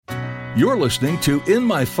You're listening to In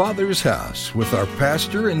My Father's House with our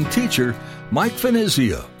pastor and teacher, Mike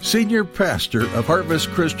Finizio, Senior Pastor of Harvest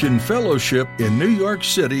Christian Fellowship in New York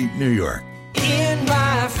City, New York. In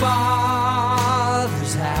my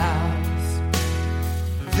Father's house,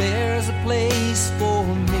 there's a place for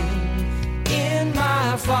me. In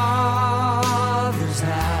my Father's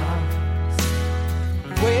house,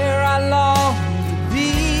 where I long to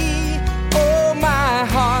be. Oh, my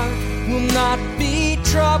heart will not be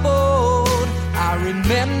troubled. I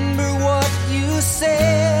remember what you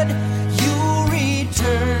said. You'll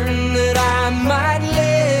return that I might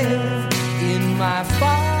live in my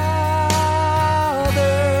Father's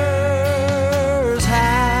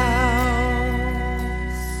house.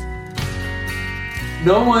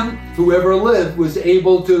 No one who ever lived was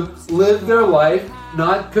able to live their life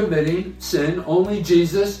not committing sin. Only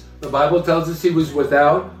Jesus, the Bible tells us he was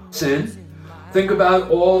without sin. Think about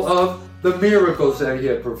all of the miracles that he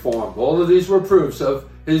had performed. All of these were proofs of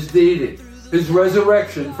his deity, his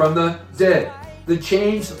resurrection from the dead, the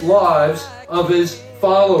changed lives of his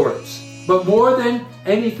followers. But more than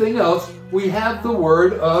anything else, we have the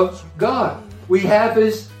Word of God. We have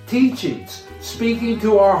his teachings speaking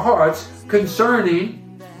to our hearts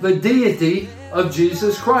concerning the deity of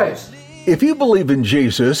Jesus Christ. If you believe in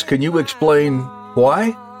Jesus, can you explain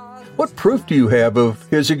why? What proof do you have of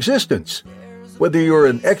his existence? Whether you're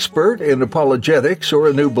an expert in apologetics or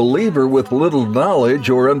a new believer with little knowledge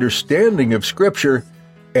or understanding of Scripture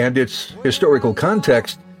and its historical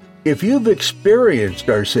context, if you've experienced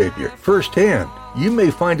our Savior firsthand, you may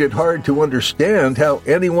find it hard to understand how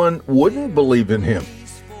anyone wouldn't believe in him.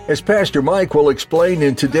 As Pastor Mike will explain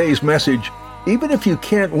in today's message, even if you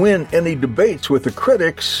can't win any debates with the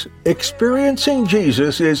critics, experiencing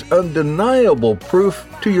Jesus is undeniable proof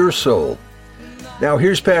to your soul. Now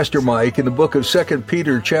here's Pastor Mike in the book of 2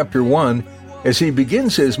 Peter chapter 1 as he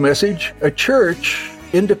begins his message, A Church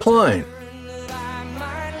in Decline.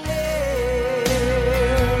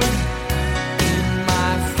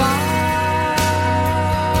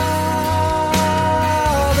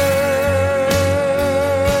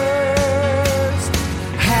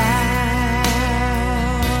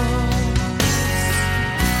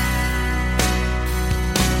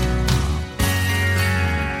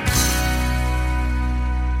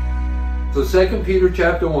 So 2 Peter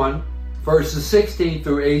chapter 1, verses 16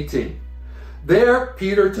 through 18. There,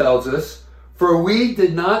 Peter tells us, for we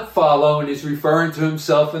did not follow, and he's referring to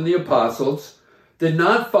himself and the apostles, did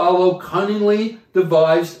not follow cunningly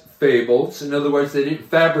devised fables. In other words, they didn't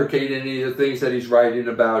fabricate any of the things that he's writing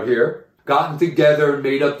about here. Gotten together and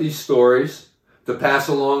made up these stories to pass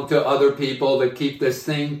along to other people that keep this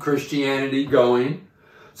thing, Christianity, going.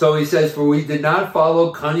 So he says, for we did not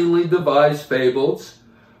follow cunningly devised fables,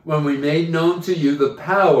 when we made known to you the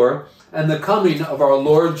power and the coming of our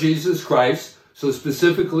Lord Jesus Christ, so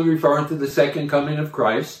specifically referring to the second coming of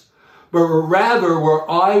Christ, but rather were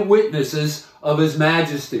eyewitnesses of his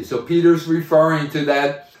majesty. So Peter's referring to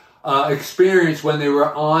that experience when they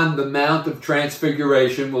were on the Mount of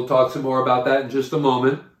Transfiguration. We'll talk some more about that in just a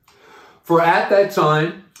moment. For at that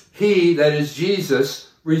time, he, that is Jesus,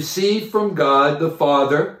 received from God the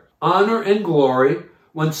Father honor and glory,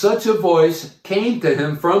 when such a voice came to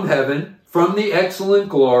him from heaven, from the excellent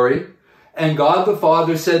glory, and God the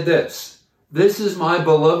Father said this, this is my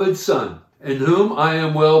beloved Son, in whom I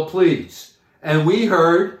am well pleased. And we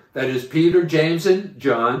heard, that is Peter, James, and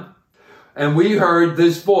John, and we heard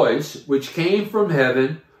this voice which came from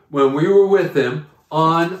heaven when we were with him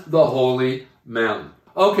on the holy mountain.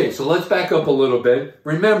 Okay, so let's back up a little bit.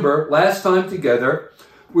 Remember, last time together,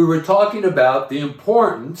 we were talking about the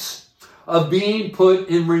importance of being put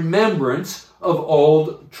in remembrance of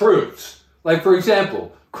old truths. Like, for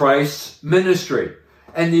example, Christ's ministry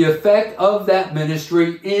and the effect of that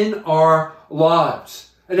ministry in our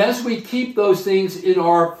lives. And as we keep those things in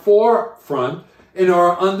our forefront, in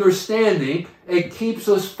our understanding, it keeps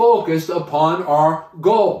us focused upon our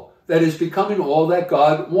goal, that is becoming all that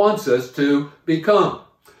God wants us to become.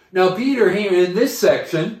 Now, Peter here in this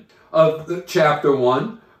section of the chapter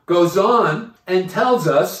 1 goes on and tells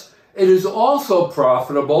us it is also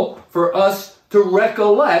profitable for us to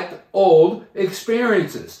recollect old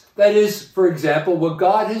experiences. That is, for example, what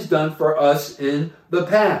God has done for us in the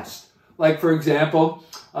past. Like, for example,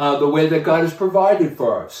 the way that God has provided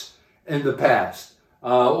for us in the past.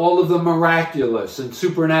 All of the miraculous and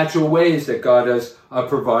supernatural ways that God has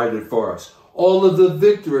provided for us. All of the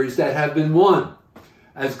victories that have been won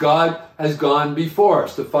as God has gone before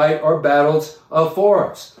us to fight our battles for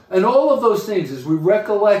us. And all of those things, as we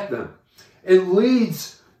recollect them, it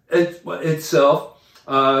leads itself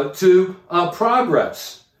to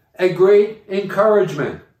progress, a great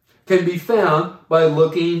encouragement, can be found by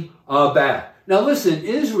looking back. Now listen,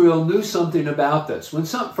 Israel knew something about this.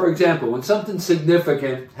 For example, when something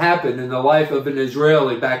significant happened in the life of an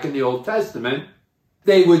Israeli back in the Old Testament,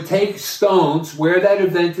 they would take stones where that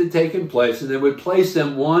event had taken place and they would place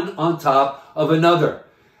them one on top of another.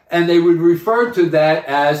 And they would refer to that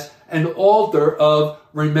as an altar of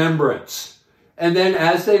remembrance. And then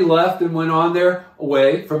as they left and went on their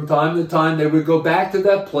way, from time to time, they would go back to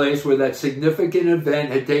that place where that significant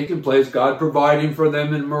event had taken place, God providing for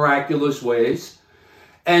them in miraculous ways.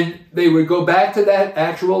 And they would go back to that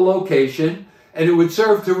actual location, and it would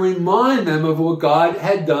serve to remind them of what God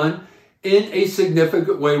had done in a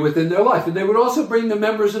significant way within their life. And they would also bring the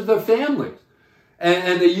members of their family.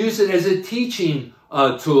 And they use it as a teaching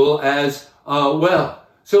tool as well.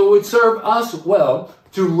 So it would serve us well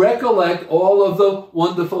to recollect all of the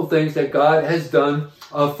wonderful things that God has done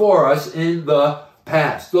for us in the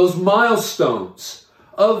past. Those milestones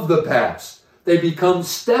of the past, they become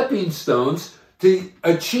stepping stones to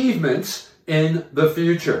achievements in the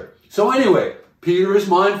future. So anyway, Peter is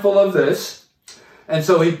mindful of this. And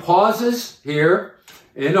so he pauses here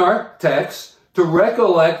in our text to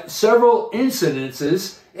recollect several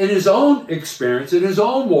incidences in his own experience, in his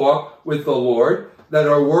own walk with the Lord, that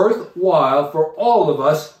are worthwhile for all of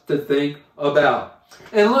us to think about.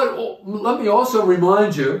 And let me also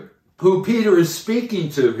remind you who Peter is speaking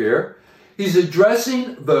to here. He's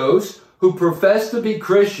addressing those who profess to be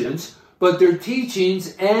Christians, but their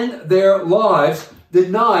teachings and their lives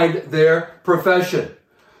denied their profession.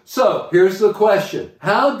 So here's the question.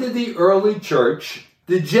 How did the early church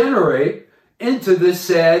degenerate into this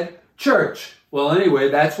sad church? Well, anyway,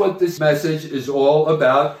 that's what this message is all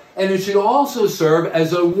about. And it should also serve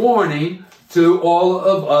as a warning to all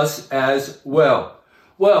of us as well.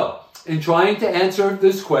 Well, in trying to answer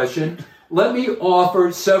this question, let me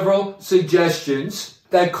offer several suggestions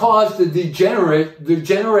that caused the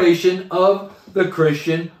degeneration of the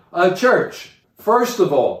Christian church. First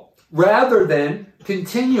of all, rather than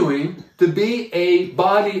continuing to be a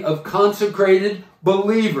body of consecrated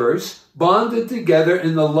believers bonded together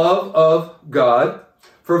in the love of God,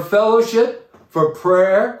 for fellowship, for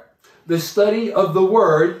prayer, the study of the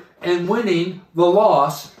Word, and winning the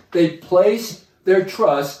lost, they placed their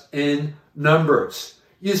trust in numbers.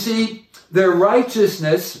 You see, their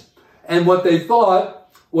righteousness and what they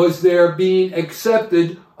thought was their being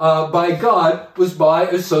accepted by God was by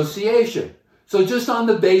association. So just on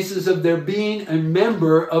the basis of their being a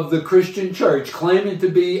member of the Christian church, claiming to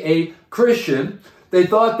be a Christian, they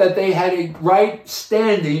thought that they had a right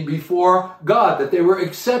standing before God, that they were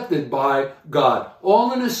accepted by God.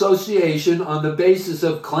 All in association on the basis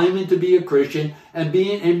of claiming to be a Christian and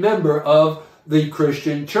being a member of the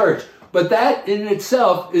Christian church. But that in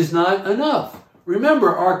itself is not enough.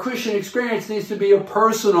 Remember, our Christian experience needs to be a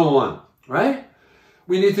personal one, right?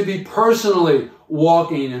 We need to be personally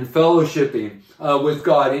walking and fellowshipping with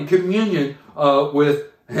God, in communion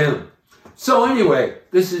with Him. So anyway,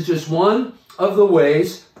 this is just one of the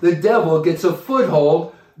ways the devil gets a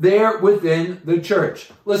foothold there within the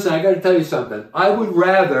church. Listen, I got to tell you something. I would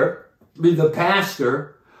rather be the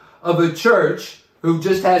pastor of a church who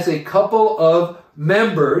just has a couple of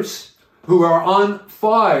members who are on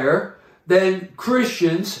fire than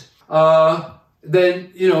Christians,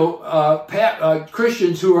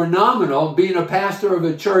 Christians who are nominal, being a pastor of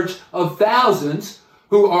a church of thousands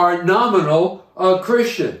who are nominal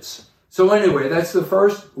Christians. So anyway, that's the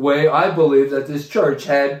first way I believe that this church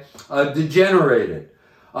had degenerated.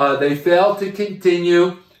 They failed to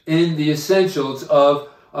continue in the essentials of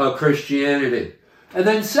Christianity. And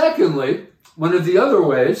then secondly, one of the other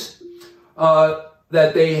ways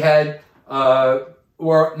that they had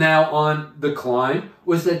were now on decline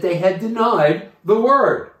was that they had denied the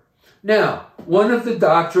Word. Now, one of the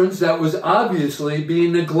doctrines that was obviously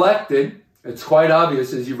being neglected, it's quite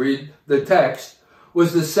obvious as you read the text,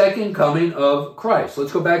 was the second coming of Christ.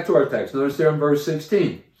 Let's go back to our text. Notice there in verse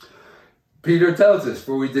 16. Peter tells us,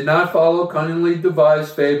 "For we did not follow cunningly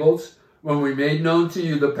devised fables when we made known to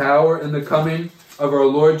you the power and the coming of our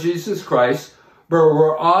Lord Jesus Christ, but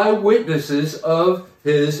were eyewitnesses of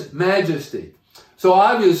His majesty." So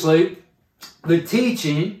obviously, this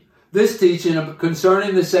teaching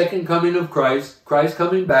concerning the second coming of Christ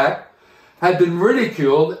coming back, had been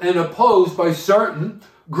ridiculed and opposed by certain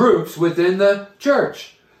groups within the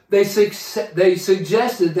church. They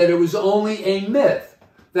suggested that it was only a myth,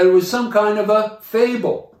 that it was some kind of a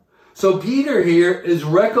fable. So Peter here is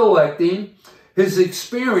recollecting his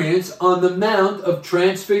experience on the Mount of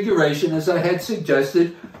Transfiguration, as I had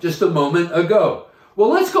suggested just a moment ago. Well,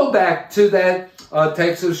 let's go back to that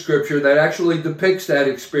text of Scripture that actually depicts that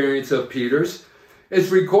experience of Peter's. It's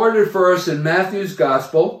recorded for us in Matthew's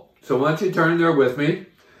Gospel. So why don't you turn there with me?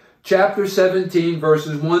 Chapter 17,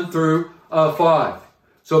 verses 1 through 5.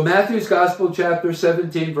 So Matthew's Gospel, chapter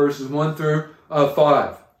 17, verses 1 through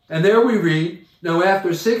 5. And there we read, "Now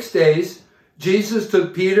after 6 days, Jesus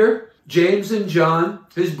took Peter, James, and John,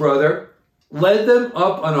 his brother, led them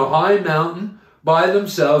up on a high mountain by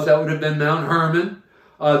themselves." That would have been Mount Hermon,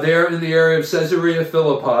 there in the area of Caesarea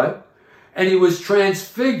Philippi. "And he was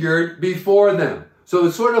transfigured before them." So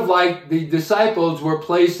it's sort of like the disciples were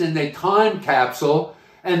placed in a time capsule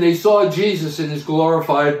and they saw Jesus in his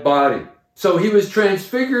glorified body. So he was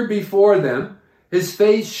transfigured before them. His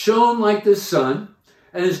face shone like the sun,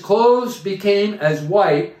 and his clothes became as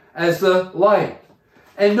white as the light.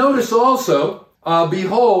 And notice also,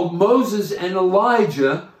 behold, Moses and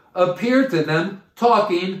Elijah appeared to them,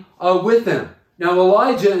 talking with them. Now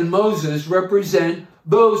Elijah and Moses represent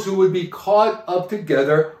those who would be caught up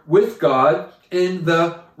together with God in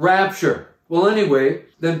the rapture. Well, anyway,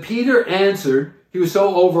 then Peter answered. He was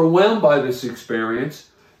so overwhelmed by this experience.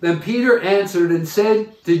 Then Peter answered and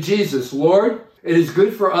said to Jesus, "Lord, it is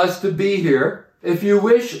good for us to be here. If you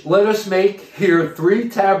wish, let us make here 3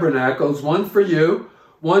 tabernacles, one for you,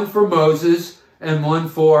 one for Moses, and one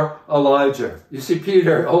for Elijah." You see,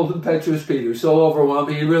 Peter, old impetuous Peter, so overwhelmed,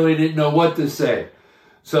 he really didn't know what to say.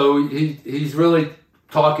 So he's really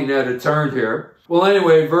talking out of turn here. Well,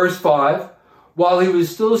 anyway, verse 5, "While he was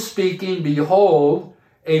still speaking, behold,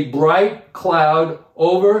 a bright cloud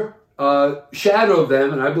overshadowed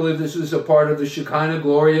them," and I believe this was a part of the Shekinah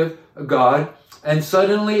glory of God, "and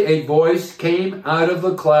suddenly a voice came out of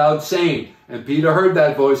the cloud saying," and Peter heard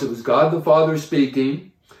that voice, it was God the Father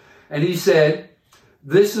speaking, and he said,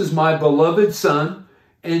 "This is my beloved Son,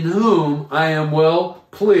 in whom I am well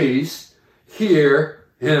pleased. Hear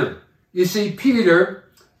him." You see, Peter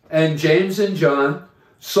and James and John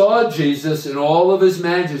saw Jesus in all of his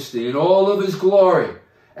majesty, in all of his glory,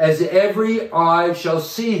 as every eye shall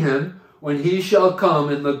see him when he shall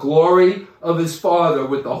come in the glory of his Father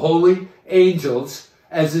with the holy angels,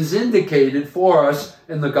 as is indicated for us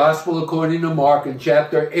in the Gospel according to Mark in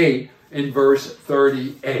chapter 8 in verse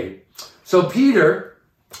 38. So Peter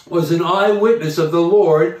was an eyewitness of the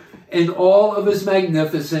Lord in all of his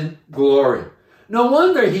magnificent glory. No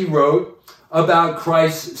wonder he wrote about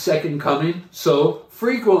Christ's second coming so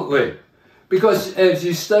frequently. Because as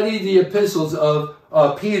you study the epistles of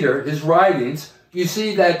Peter, his writings, you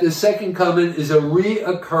see that the second coming is a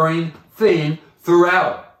reoccurring theme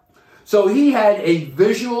throughout. So he had a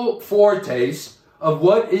visual foretaste of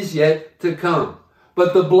what is yet to come.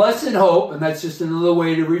 But the blessed hope, and that's just another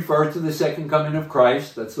way to refer to the second coming of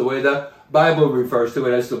Christ, that's the way the Bible refers to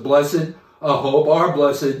it, as the blessed hope, our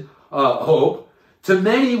blessed hope, to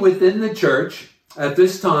many within the church at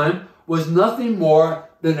this time was nothing more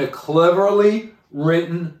than a cleverly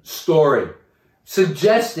written story,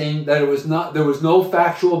 suggesting that there was no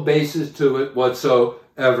factual basis to it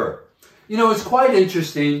whatsoever. You know, it's quite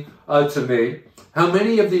interesting to me how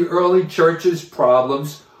many of the early church's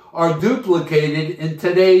problems are duplicated in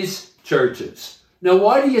today's churches. Now,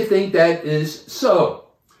 why do you think that is so?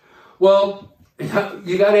 Well,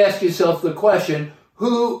 you got to ask yourself the question,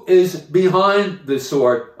 who is behind this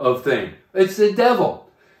sort of thing? It's the devil.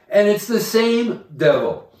 And it's the same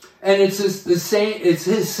devil. And it's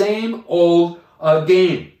his same old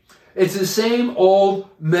game. It's the same old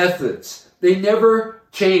methods. They never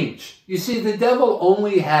change. You see, the devil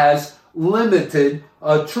only has limited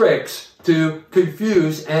tricks to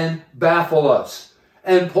confuse and baffle us.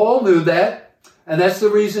 And Paul knew that, and that's the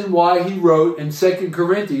reason why he wrote in 2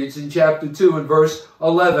 Corinthians in chapter 2 and verse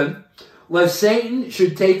 11, "Lest Satan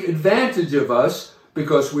should take advantage of us,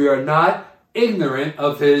 because we are not ignorant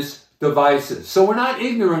of his devices." So we're not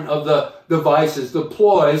ignorant of the devices, the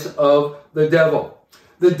ploys of the devil.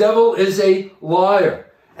 The devil is a liar,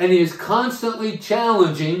 and he is constantly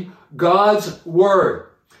challenging God's word.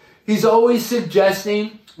 He's always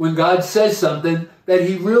suggesting when God says something that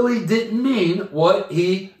he really didn't mean what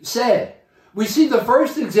he said. We see the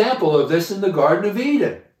first example of this in the Garden of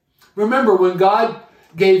Eden. Remember when God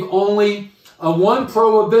gave only one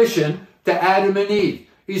prohibition to Adam and Eve.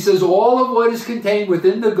 He says all of what is contained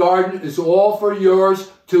within the garden is all for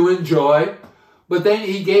yours to enjoy. But then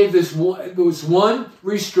he gave this one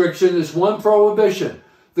restriction, this one prohibition.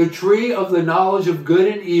 The tree of the knowledge of good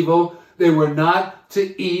and evil, they were not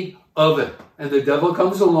to eat of it. And the devil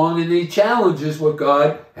comes along and he challenges what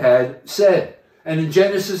God had said. And in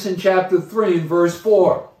Genesis in chapter 3 and verse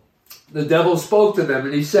 4, the devil spoke to them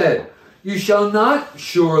and he said, "You shall not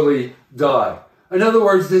surely die." In other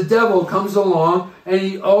words, the devil comes along and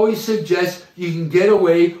he always suggests you can get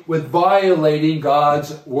away with violating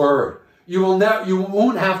God's word. you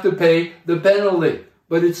won't have to pay the penalty.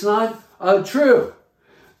 But it's not true.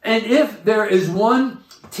 And if there is one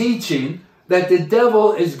teaching that the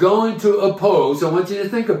devil is going to oppose, I want you to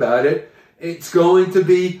think about it, it's going to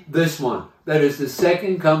be this one. That is the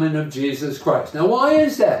second coming of Jesus Christ. Now, why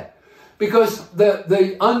is that? Because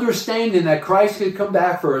the understanding that Christ could come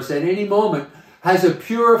back for us at any moment has a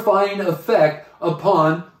purifying effect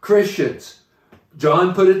upon Christians.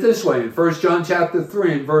 John put it this way in 1 John chapter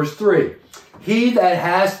 3 and verse 3. He that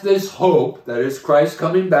has this hope, that is Christ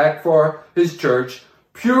coming back for his church,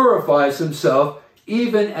 purifies himself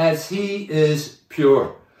even as he is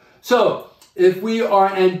pure. So, if we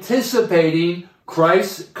are anticipating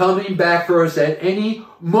Christ coming back for us at any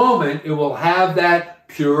moment, it will have that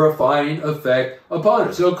purifying effect upon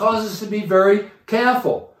us. So it causes us to be very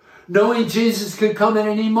careful. Knowing Jesus could come at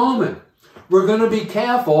any moment, we're going to be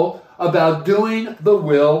careful about doing the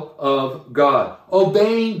will of God,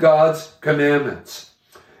 obeying God's commandments.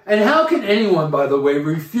 And how can anyone, by the way,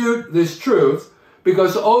 refute this truth?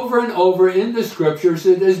 Because over and over in the scriptures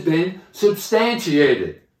it has been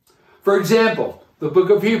substantiated. For example, the book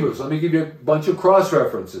of Hebrews. Let me give you a bunch of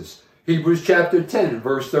cross-references. Hebrews chapter 10 and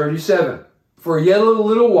verse 37. For yet a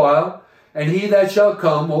little while, and he that shall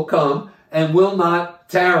come will come, and will not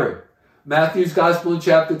tarry. Matthew's Gospel in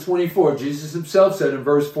chapter 24, Jesus himself said in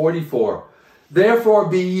verse 44, Therefore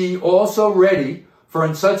be ye also ready, for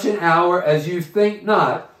in such an hour as you think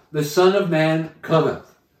not, the Son of Man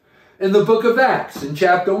cometh. In the book of Acts, in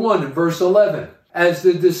chapter 1 and verse 11, as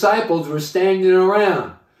the disciples were standing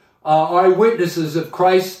around, eyewitnesses of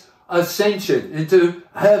Christ's ascension into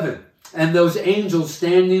heaven, and those angels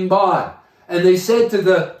standing by, and they said to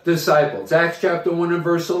the disciples, Acts chapter 1 and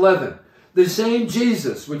verse 11, The same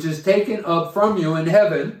Jesus which is taken up from you in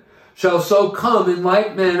heaven shall so come in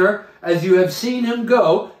like manner as you have seen him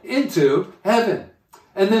go into heaven.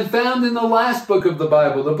 And then found in the last book of the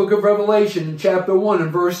Bible, the book of Revelation in chapter 1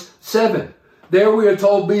 and verse 7. There we are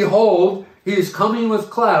told, Behold, he is coming with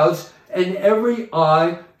clouds, and every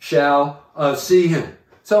eye shall see him.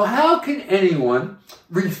 So how can anyone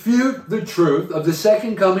refute the truth of the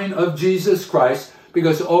second coming of Jesus Christ?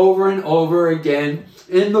 Because over and over again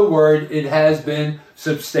in the Word it has been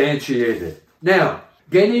substantiated. Now,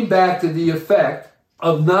 getting back to the effect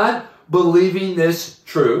of not believing this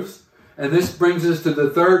truth, and this brings us to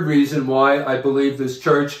the third reason why I believe this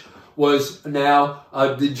church was now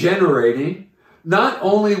degenerating. Not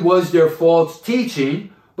only was there false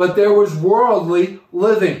teaching, but there was worldly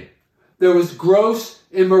living. There was gross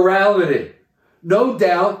immorality. No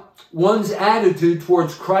doubt one's attitude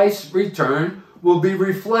towards Christ's return will be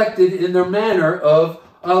reflected in their manner of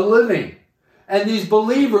living. And these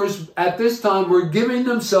believers at this time were giving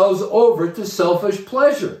themselves over to selfish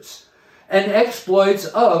pleasures and exploits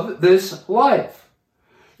of this life.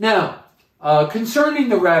 Now, concerning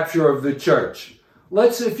the rapture of the church,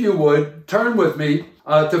 let's, if you would, turn with me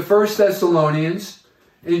to 1 Thessalonians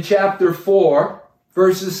in chapter 4,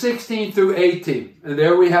 verses 16 through 18. And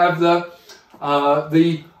there we have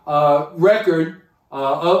the record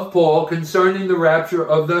of Paul concerning the rapture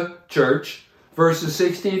of the church, verses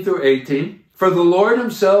 16 through 18. For the Lord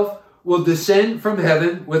himself will descend from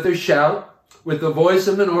heaven with a shout, with the voice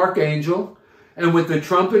of an archangel, and with the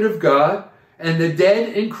trumpet of God, and the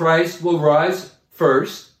dead in Christ will rise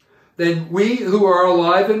first. Then we who are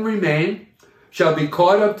alive and remain shall be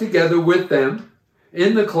caught up together with them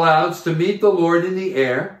in the clouds to meet the Lord in the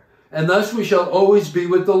air, and thus we shall always be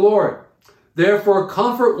with the Lord. Therefore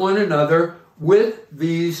comfort one another with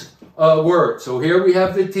these words. So here we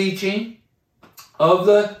have the teaching of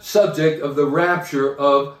the subject of the rapture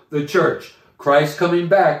of the church. Christ coming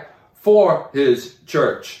back for his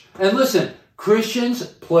church. And listen, Christians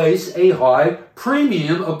place a high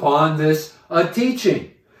premium upon this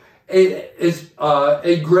teaching.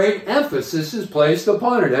 A great emphasis is placed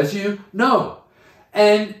upon it, as you know.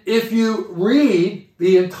 And if you read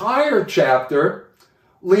the entire chapter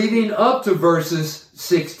leading up to verses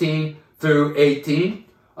 16 through 18,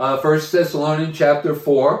 1 Thessalonians chapter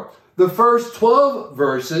 4, the first 12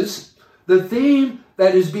 verses, the theme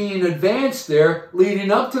that is being advanced there leading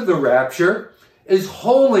up to the rapture is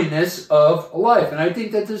holiness of life. And I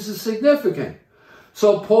think that this is significant.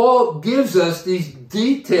 So Paul gives us these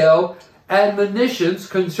detailed admonitions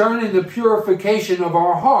concerning the purification of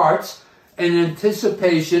our hearts in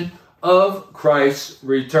anticipation of Christ's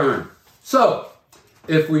return. So,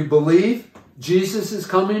 if we believe Jesus is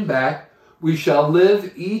coming back, we shall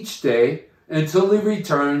live each day until he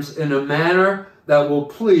returns in a manner that will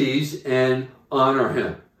please and honor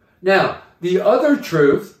him. Now, the other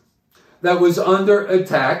truth that was under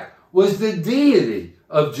attack was the deity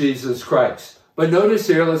of Jesus Christ. But notice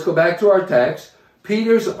here, let's go back to our text.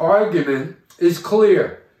 Peter's argument is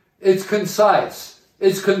clear. It's concise.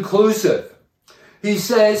 It's conclusive. He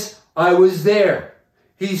says, I was there.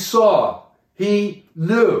 He saw. He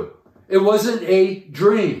knew. It wasn't a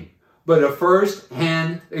dream, but a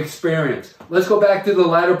first-hand experience. Let's go back to the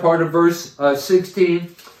latter part of verse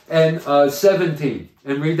 16 and 17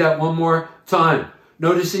 and read that one more time.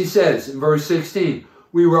 Notice he says in verse 16,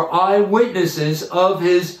 we were eyewitnesses of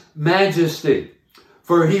his majesty,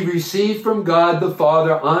 for he received from God the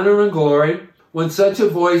Father honor and glory when such a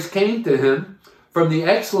voice came to him from the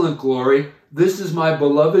excellent glory, this is my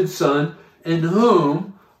beloved Son, in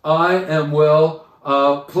whom I am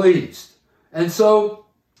well pleased. And so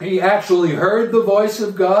he actually heard the voice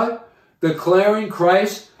of God, declaring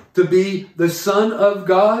Christ to be the Son of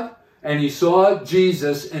God, and he saw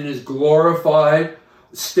Jesus in his glorified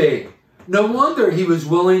state. No wonder he was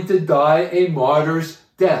willing to die a martyr's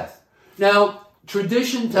death. Now,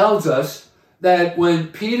 tradition tells us that when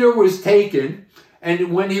Peter was taken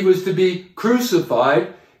and when he was to be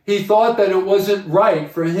crucified, he thought that it wasn't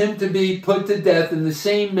right for him to be put to death in the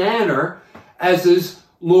same manner as his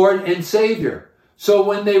Lord and Savior. So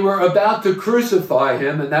when they were about to crucify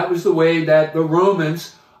him, and that was the way that the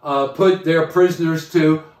Romans put their prisoners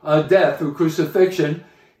to death through crucifixion,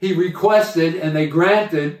 he requested and they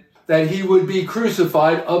granted that he would be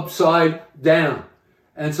crucified upside down.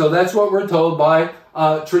 And so that's what we're told by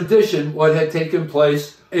tradition, what had taken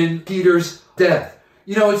place in Peter's death.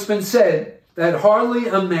 You know, it's been said that hardly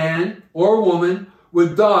a man or woman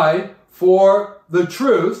would die for the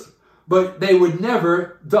truth, but they would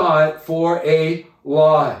never die for a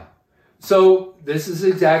lie. So this is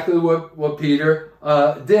exactly what Peter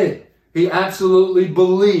did. He absolutely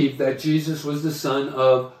believed that Jesus was the Son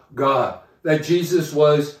of God, that Jesus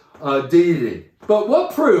was deity. But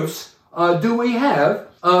what proofs do we have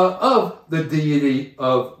of the deity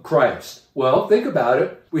of Christ? Well, think about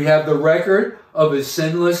it. We have the record of his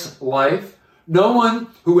sinless life. No one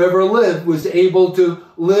who ever lived was able to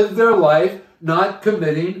live their life not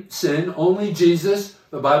committing sin. Only Jesus,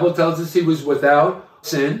 the Bible tells us he was without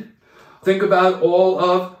sin. Think about all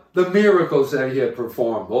of the miracles that he had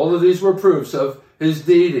performed. All of these were proofs of his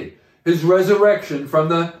deity. His resurrection from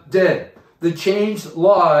the dead. The changed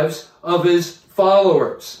lives of his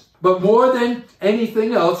followers. But more than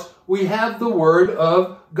anything else, we have the Word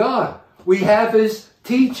of God. We have his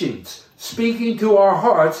teachings speaking to our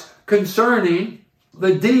hearts concerning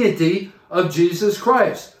the deity of Jesus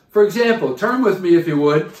Christ. For example, turn with me, if you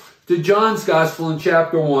would, to John's Gospel in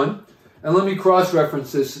chapter 1. And let me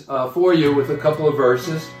cross-reference this for you with a couple of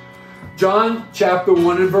verses. John chapter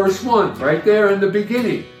 1 and verse 1, right there in the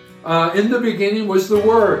beginning. In the beginning was the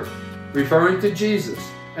Word, referring to Jesus.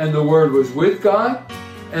 And the Word was with God,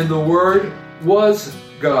 and the Word was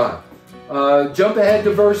God. Jump ahead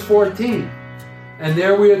to verse 14. And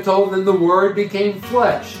there we are told, then the Word became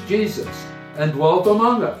flesh, Jesus, and dwelt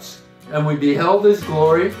among us. And we beheld his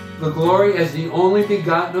glory, the glory as the only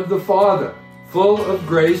begotten of the Father, full of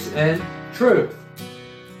grace and truth.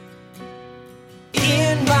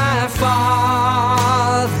 In my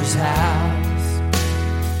Father's house,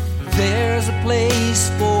 there's a place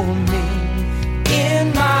for me.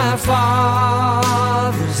 In my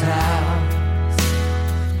Father's house,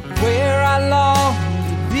 where I long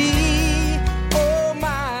to be. Oh,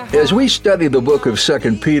 my. As we study the book of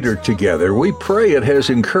 2 Peter together, we pray it has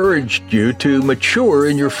encouraged you to mature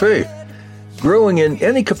in your faith. Growing in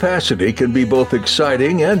any capacity can be both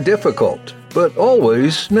exciting and difficult, but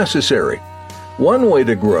always necessary. One way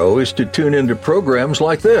to grow is to tune into programs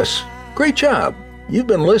like this. Great job! You've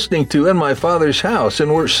been listening to In My Father's House,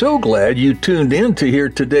 and we're so glad you tuned in to hear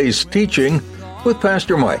today's teaching with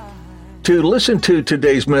Pastor Mike. To listen to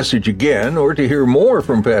today's message again or to hear more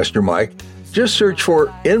from Pastor Mike, just search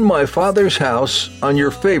for In My Father's House on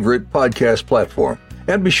your favorite podcast platform,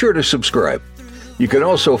 and be sure to subscribe. You can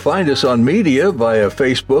also find us on media via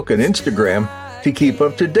Facebook and Instagram to keep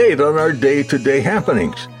up to date on our day-to-day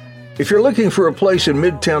happenings. If you're looking for a place in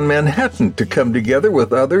Midtown Manhattan to come together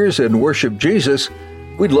with others and worship Jesus,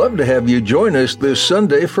 we'd love to have you join us this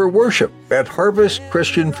Sunday for worship at Harvest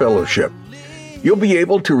Christian Fellowship. You'll be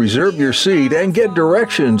able to reserve your seat and get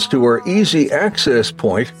directions to our easy access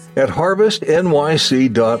point at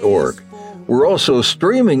harvestnyc.org. We're also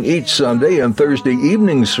streaming each Sunday and Thursday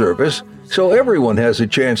evening service, so everyone has a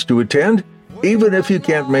chance to attend, even if you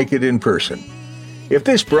can't make it in person. If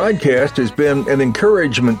this broadcast has been an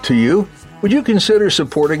encouragement to you, would you consider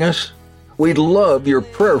supporting us? We'd love your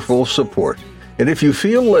prayerful support. And if you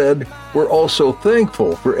feel led, we're also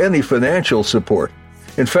thankful for any financial support.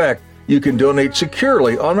 In fact, you can donate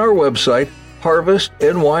securely on our website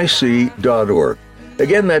harvestnyc.org.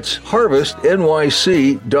 Again, that's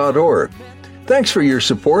harvestnyc.org. Thanks for your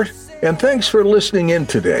support, and thanks for listening in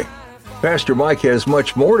today. Pastor Mike has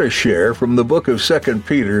much more to share from the book of 2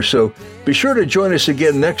 Peter, so be sure to join us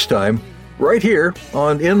again next time, right here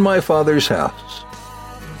on In My Father's House.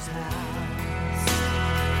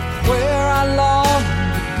 Where I